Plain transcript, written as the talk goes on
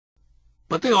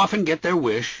But they often get their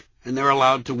wish, and they're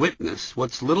allowed to witness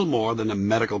what's little more than a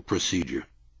medical procedure.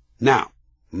 Now,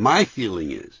 my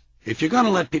feeling is, if you're going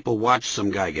to let people watch some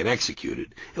guy get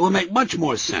executed, it will make much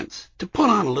more sense to put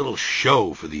on a little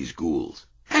show for these ghouls.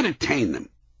 Entertain them.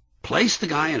 Place the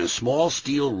guy in a small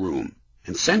steel room,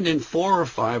 and send in 4 or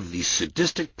 5 of these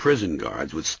sadistic prison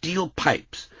guards with steel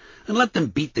pipes, and let them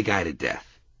beat the guy to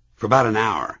death for about an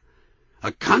hour.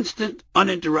 A constant,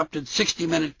 uninterrupted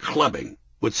 60-minute clubbing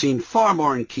would seem far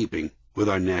more in keeping with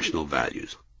our national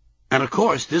values. And of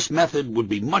course, this method would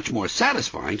be much more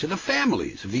satisfying to the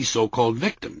families of these so-called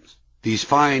victims, these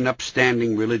fine,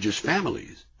 upstanding religious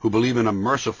families who believe in a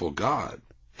merciful God.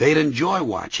 They'd enjoy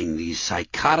watching these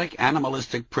psychotic,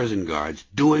 animalistic prison guards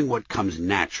doing what comes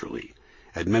naturally,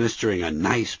 administering a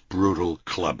nice, brutal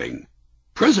clubbing.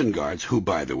 Prison guards who,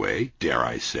 by the way, dare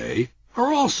I say,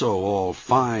 are also all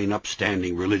fine,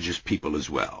 upstanding religious people as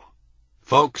well.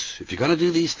 Folks, if you're going to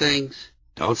do these things,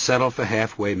 don't settle for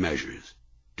halfway measures.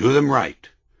 Do them right.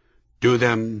 Do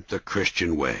them the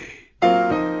Christian way.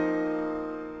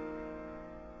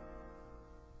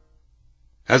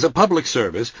 As a public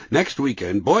service, next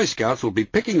weekend, Boy Scouts will be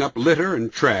picking up litter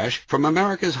and trash from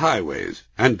America's highways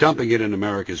and dumping it in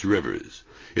America's rivers.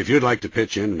 If you'd like to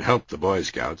pitch in and help the Boy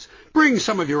Scouts, bring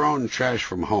some of your own trash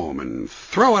from home and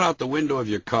throw it out the window of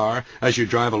your car as you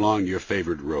drive along your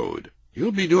favorite road.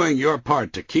 You'll be doing your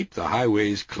part to keep the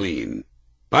highways clean.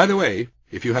 By the way,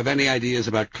 if you have any ideas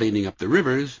about cleaning up the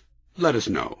rivers, let us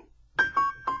know.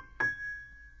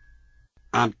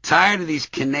 I'm tired of these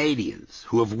Canadians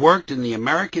who have worked in the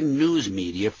American news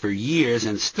media for years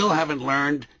and still haven't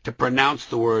learned to pronounce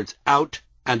the words out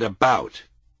and about.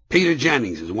 Peter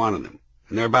Jennings is one of them,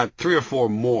 and there are about 3 or 4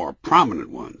 more prominent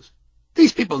ones.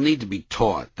 These people need to be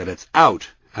taught that it's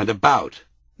out and about,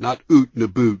 not oot and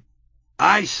aboot.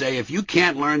 I say if you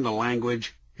can't learn the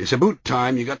language, it's about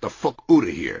time you got the fuck outta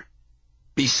here.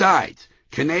 Besides,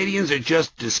 Canadians are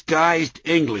just disguised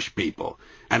English people,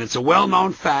 and it's a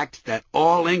well-known fact that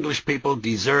all English people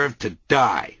deserve to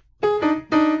die.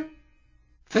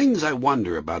 Things I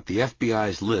wonder about the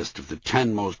FBI's list of the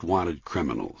 10 most wanted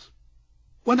criminals.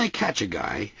 When they catch a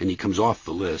guy and he comes off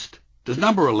the list, does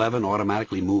number 11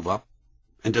 automatically move up?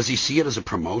 And does he see it as a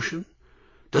promotion?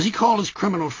 Does he call his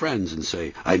criminal friends and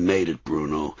say, "I made it,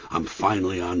 Bruno. I'm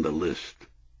finally on the list"?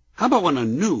 How about when a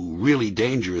new, really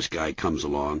dangerous guy comes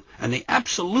along and they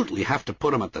absolutely have to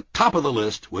put him at the top of the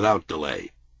list without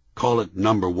delay? Call it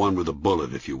number 1 with a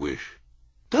bullet, if you wish.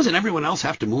 Doesn't everyone else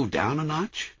have to move down a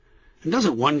notch? And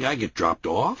doesn't one guy get dropped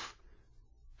off?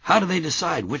 How do they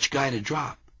decide which guy to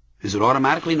drop? Is it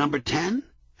automatically number 10?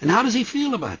 And how does he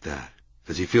feel about that?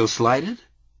 Does he feel slighted?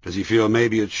 Does he feel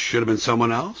maybe it should have been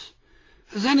someone else?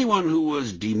 Has anyone who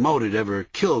was demoted ever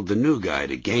killed the new guy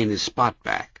to gain his spot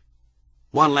back?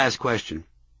 One last question.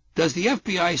 Does the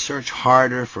FBI search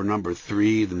harder for number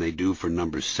 3 than they do for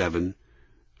number 7?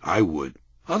 I would.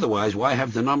 Otherwise, why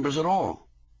have the numbers at all?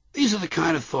 These are the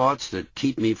kind of thoughts that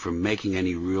keep me from making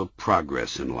any real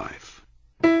progress in life.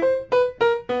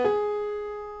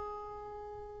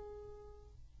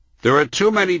 There are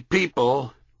too many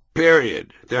people,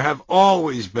 period. There have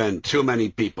always been too many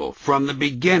people, from the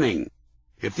beginning.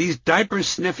 If these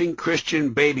diaper-sniffing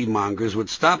Christian baby-mongers would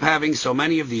stop having so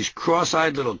many of these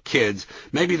cross-eyed little kids,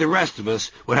 maybe the rest of us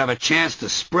would have a chance to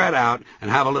spread out and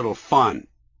have a little fun.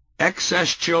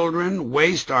 Excess children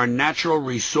waste our natural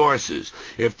resources.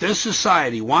 If this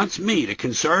society wants me to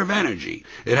conserve energy,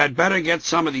 it had better get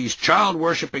some of these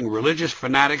child-worshipping religious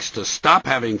fanatics to stop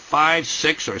having 5,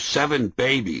 6, or 7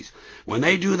 babies. When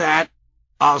they do that,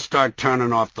 I'll start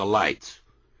turning off the lights.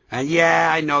 And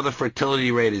yeah, I know the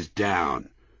fertility rate is down.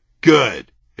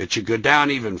 Good. It should go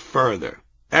down even further.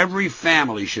 Every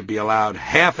family should be allowed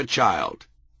half a child.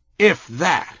 If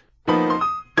that.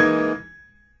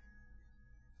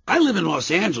 I live in Los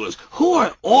Angeles. Who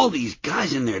are all these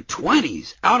guys in their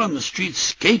 20s out on the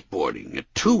streets skateboarding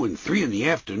at 2 and 3 in the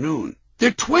afternoon?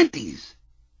 They're 20s.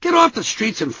 Get off the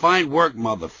streets and find work,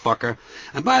 motherfucker.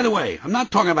 And by the way, I'm not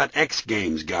talking about X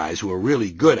Games guys who are really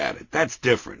good at it. That's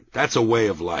different. That's a way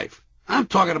of life. I'm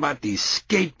talking about these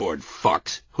skateboard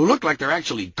fucks who look like they're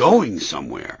actually going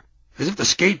somewhere, as if the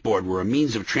skateboard were a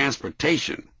means of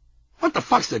transportation. What the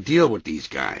fuck's the deal with these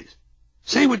guys?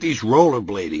 Same with these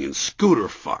rollerblading and scooter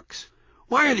fucks.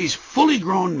 Why are these fully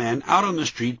grown men out on the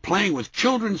street playing with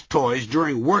children's toys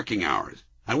during working hours?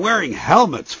 And wearing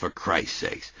helmets, for Christ's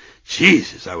sakes.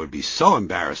 Jesus, I would be so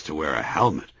embarrassed to wear a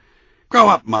helmet. Grow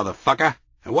up, motherfucker.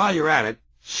 And while you're at it,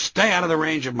 stay out of the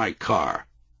range of my car.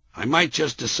 I might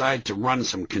just decide to run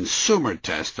some consumer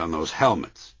tests on those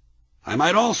helmets. I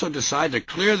might also decide to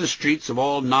clear the streets of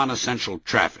all non-essential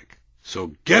traffic.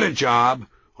 So get a job,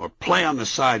 or play on the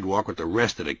sidewalk with the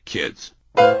rest of the kids.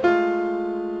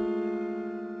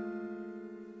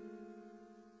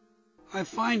 I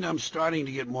find I'm starting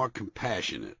to get more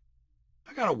compassionate.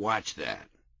 I gotta watch that.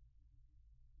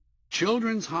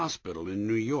 Children's Hospital in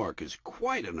New York is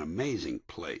quite an amazing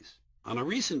place. On a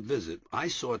recent visit, I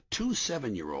saw 2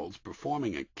 7-year-olds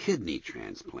performing a kidney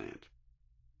transplant.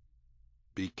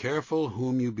 Be careful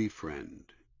whom you befriend.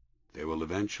 They will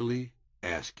eventually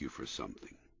ask you for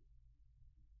something.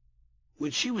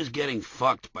 When she was getting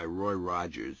fucked by Roy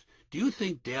Rogers, do you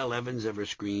think Dale Evans ever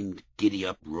screamed, "Giddy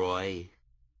up, Roy"?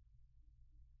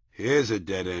 Here's a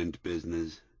dead-end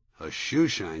business. A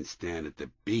shoeshine stand at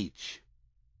the beach.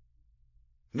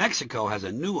 Mexico has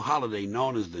a new holiday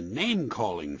known as the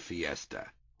name-calling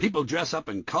fiesta. People dress up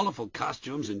in colorful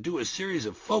costumes and do a series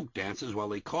of folk dances while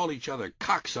they call each other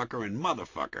cocksucker and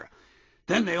motherfucker.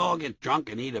 Then they all get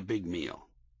drunk and eat a big meal.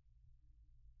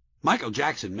 Michael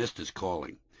Jackson missed his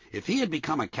calling. If he had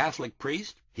become a Catholic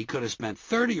priest, he could have spent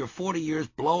 30 or 40 years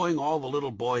blowing all the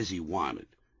little boys he wanted,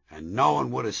 and no one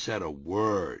would have said a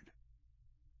word.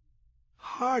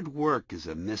 Hard work is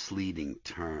a misleading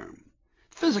term.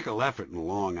 Physical effort and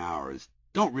long hours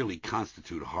don't really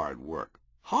constitute hard work.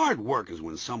 Hard work is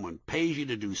when someone pays you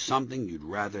to do something you'd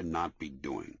rather not be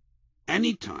doing.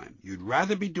 Anytime you'd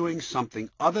rather be doing something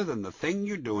other than the thing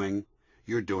you're doing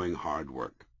hard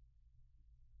work.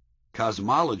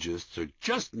 Cosmologists are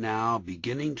just now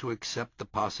beginning to accept the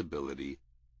possibility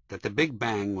that the Big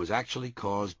Bang was actually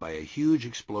caused by a huge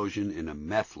explosion in a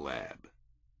meth lab.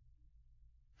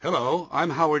 Hello,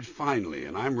 I'm Howard Finley,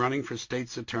 and I'm running for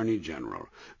State's Attorney General.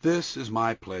 This is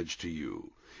my pledge to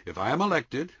you. If I am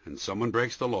elected and someone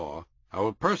breaks the law, I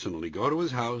will personally go to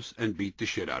his house and beat the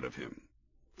shit out of him.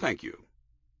 Thank you.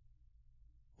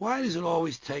 Why does it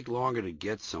always take longer to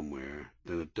get somewhere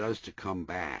than it does to come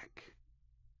back?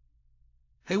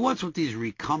 Hey, what's with these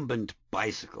recumbent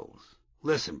bicycles?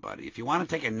 Listen, buddy, if you want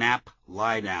to take a nap,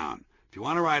 lie down. If you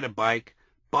want to ride a bike,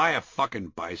 buy a fucking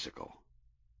bicycle.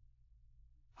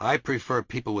 I prefer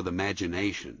people with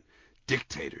imagination.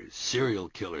 Dictators, serial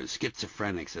killers,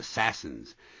 schizophrenics,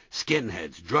 assassins,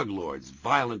 skinheads, drug lords,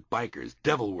 violent bikers,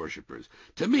 devil worshippers.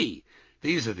 To me,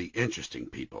 these are the interesting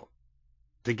people.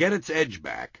 To get its edge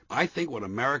back, I think what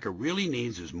America really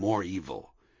needs is more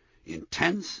evil.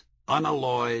 Intense,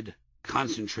 unalloyed,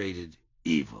 concentrated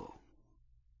evil.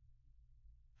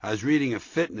 I was reading a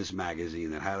fitness magazine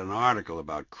that had an article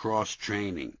about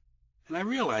cross-training, and I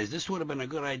realized this would have been a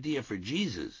good idea for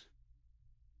Jesus.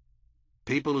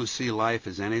 People who see life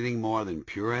as anything more than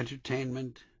pure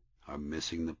entertainment are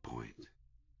missing the point.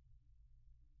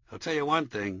 I'll tell you one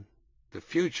thing, the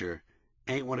future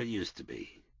ain't what it used to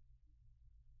be.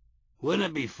 Wouldn't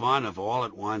it be fun if all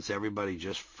at once everybody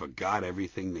just forgot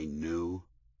everything they knew?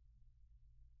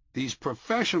 These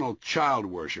professional child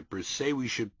worshippers say we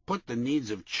should put the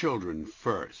needs of children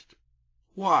first.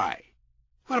 Why?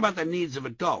 What about the needs of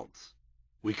adults?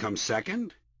 We come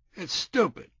second? It's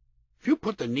stupid. If you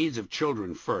put the needs of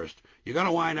children first, you're going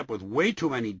to wind up with way too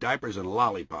many diapers and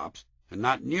lollipops and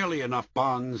not nearly enough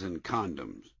bongs and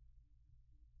condoms.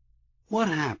 What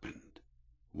happened?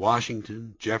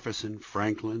 Washington, Jefferson,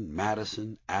 Franklin,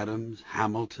 Madison, Adams,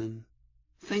 Hamilton.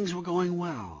 Things were going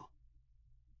well.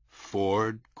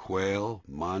 Ford, Quayle,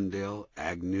 Mondale,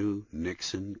 Agnew,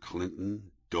 Nixon,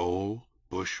 Clinton, Dole,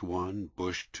 Bush 1,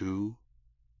 Bush 2.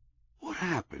 What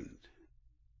happened?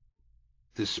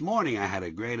 This morning I had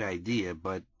a great idea,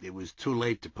 but it was too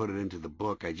late to put it into the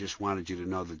book. I just wanted you to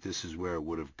know that this is where it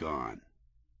would have gone.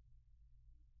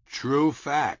 True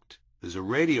fact. There's a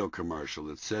radio commercial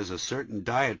that says a certain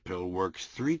diet pill works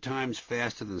 3 times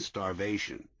faster than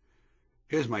starvation.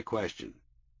 Here's my question.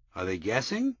 Are they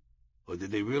guessing? Or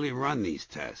did they really run these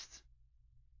tests?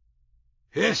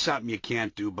 Here's something you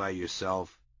can't do by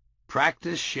yourself.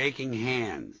 Practice shaking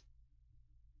hands.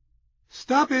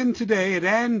 Stop in today at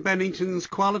Ann Bennington's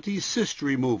Quality Cyst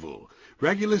Removal.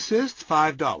 Regular cysts,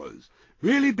 $5.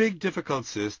 Really big difficult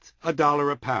cysts,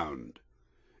 $1 a pound.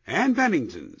 Ann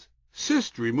Bennington's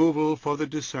Cyst Removal for the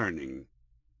Discerning.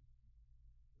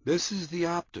 This is the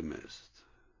optimist.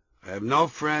 I have no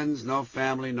friends, no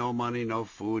family, no money, no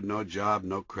food, no job,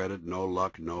 no credit, no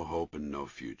luck, no hope, and no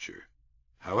future.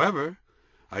 However,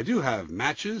 I do have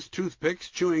matches, toothpicks,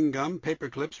 chewing gum, paper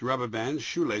clips, rubber bands,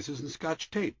 shoelaces, and Scotch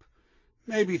tape.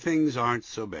 Maybe things aren't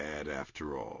so bad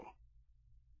after all.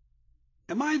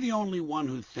 Am I the only one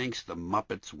who thinks the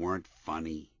Muppets weren't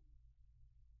funny?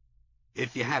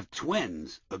 If you have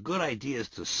twins, a good idea is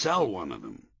to sell one of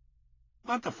them.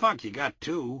 What the fuck, you got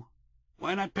 2?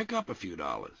 Why not pick up a few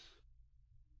dollars?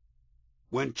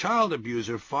 When child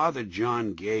abuser Father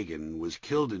John Gagan was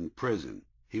killed in prison,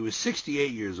 he was 68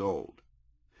 years old.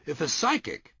 If a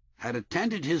psychic had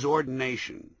attended his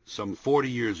ordination some 40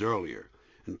 years earlier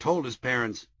and told his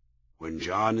parents, "When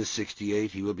John is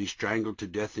 68, he will be strangled to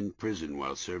death in prison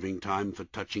while serving time for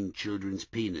touching children's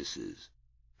penises,"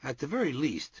 at the very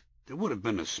least, there would have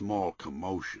been a small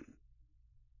commotion.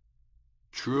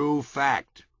 True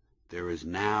fact. There is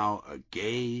now a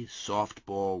gay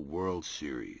softball World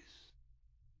Series.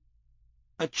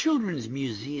 A children's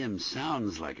museum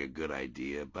sounds like a good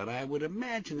idea, but I would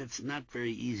imagine it's not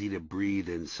very easy to breathe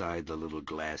inside the little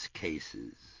glass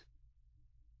cases.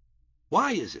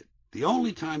 Why is it the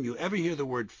only time you ever hear the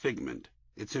word figment,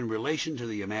 it's in relation to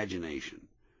the imagination?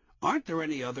 Aren't there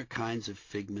any other kinds of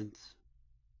figments?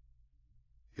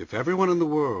 If everyone in the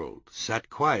world sat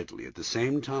quietly at the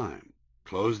same time,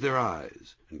 closed their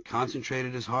eyes, and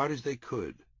concentrated as hard as they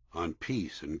could on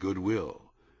peace and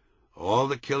goodwill, all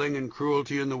the killing and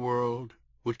cruelty in the world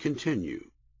would continue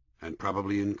and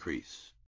probably increase.